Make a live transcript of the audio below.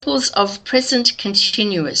Examples of present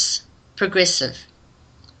continuous, progressive.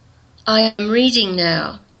 I am reading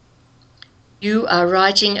now. You are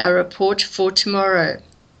writing a report for tomorrow.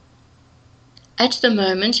 At the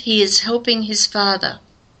moment, he is helping his father.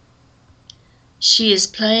 She is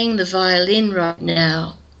playing the violin right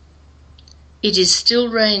now. It is still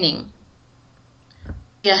raining.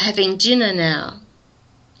 We are having dinner now.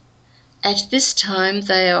 At this time,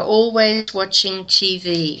 they are always watching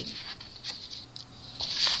TV.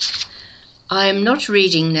 I am not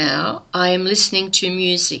reading now. I am listening to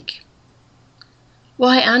music.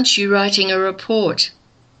 Why aren't you writing a report?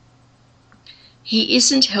 He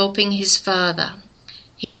isn't helping his father.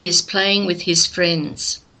 He is playing with his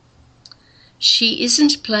friends. She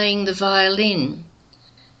isn't playing the violin.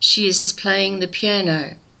 She is playing the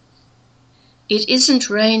piano. It isn't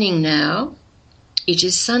raining now. It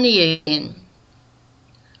is sunny again.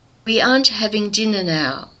 We aren't having dinner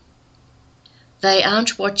now. They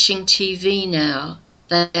aren't watching TV now.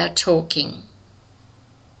 They are talking.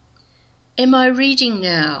 Am I reading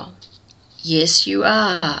now? Yes, you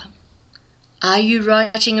are. Are you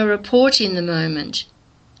writing a report in the moment?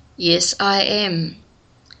 Yes, I am.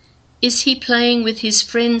 Is he playing with his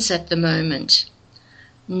friends at the moment?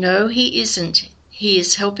 No, he isn't. He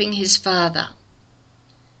is helping his father.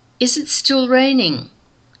 Is it still raining?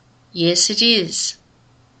 Yes, it is.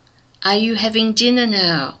 Are you having dinner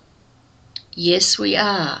now? Yes, we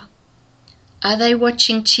are. Are they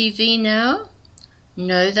watching TV now?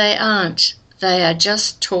 No, they aren't. They are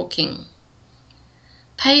just talking.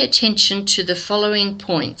 Pay attention to the following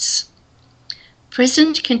points.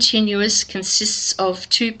 Present continuous consists of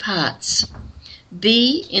two parts.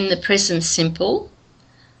 Be in the present simple,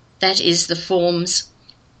 that is the forms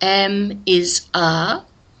am, is, are,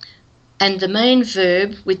 and the main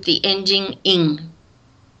verb with the ending ing.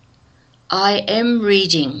 I am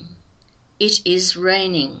reading. It is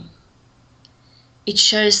raining. It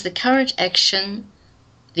shows the current action,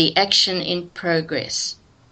 the action in progress.